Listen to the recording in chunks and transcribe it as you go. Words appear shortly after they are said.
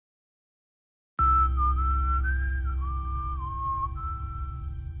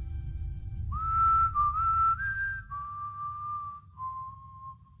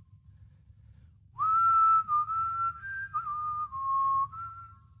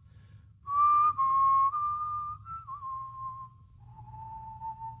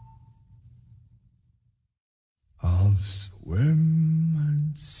swim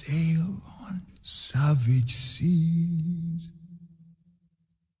and sail on savage seas,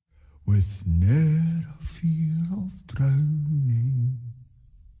 with ne'er a fear of drowning,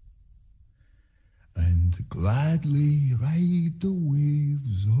 and gladly ride the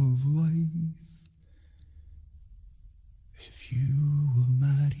waves of life, if you will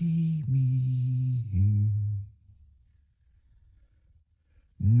marry me.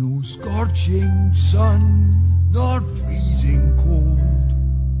 No scorching sun, nor freezing cold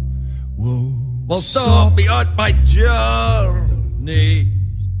will stop me on my journey.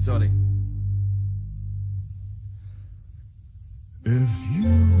 Sorry. If you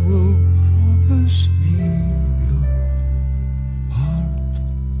will promise me your heart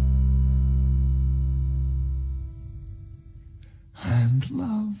and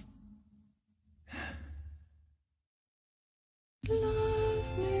love.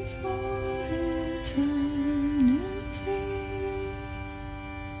 Love me for eternity,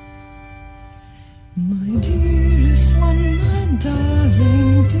 my dearest one, my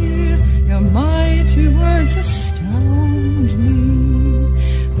darling dear. Your mighty words astound me,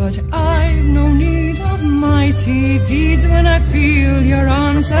 but I've no need of mighty deeds when I feel your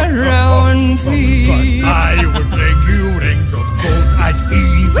arms around me. But I would bring you rings of gold, I'd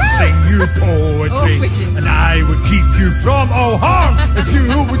even sing you poetry, and I would keep you from all harm if you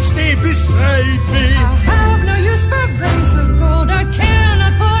would stay beside me. I have no use for rings of gold, I care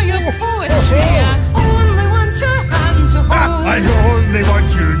not for your poetry. I only want your hand to hold. I only want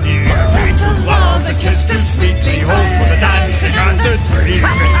you near me, to love and kiss too sweetly, home for the dancing and the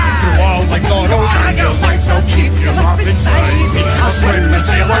dreaming. Through all my sorrows and your lights, I'll keep your love inside me. I'll swim and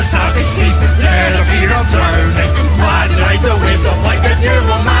sail on savage seas, never fear of drowning, glad ride the waves of life.